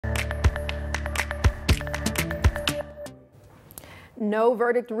No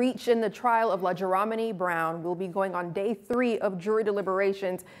verdict reached in the trial of Lajeromeny Brown. Will be going on day 3 of jury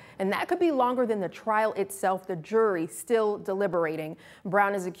deliberations, and that could be longer than the trial itself. The jury still deliberating.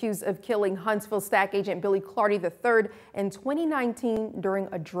 Brown is accused of killing Huntsville STAC Agent Billy Clardy III in 2019 during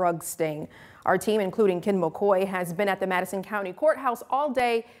a drug sting. Our team, including Ken McCoy, has been at the Madison County Courthouse all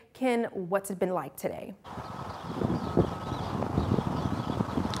day. Ken, what's it been like today?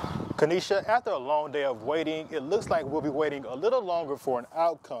 Kanisha, after a long day of waiting, it looks like we'll be waiting a little longer for an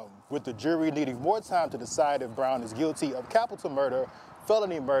outcome, with the jury needing more time to decide if Brown is guilty of capital murder,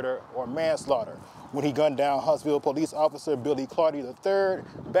 felony murder, or manslaughter when he gunned down Huntsville Police Officer Billy Clardy III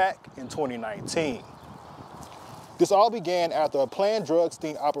back in 2019. This all began after a planned drug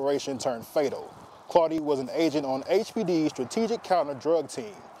sting operation turned fatal. Clardy was an agent on HPD's Strategic Counter-Drug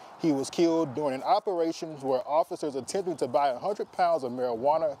Team. He was killed during an operation where officers attempted to buy 100 pounds of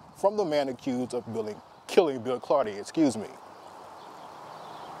marijuana from the man accused of killing Bill Clardy.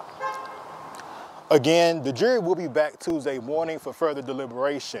 Again, the jury will be back Tuesday morning for further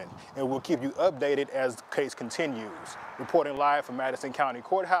deliberation, and we'll keep you updated as the case continues. Reporting live from Madison County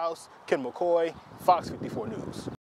Courthouse, Ken McCoy, Fox 54 News.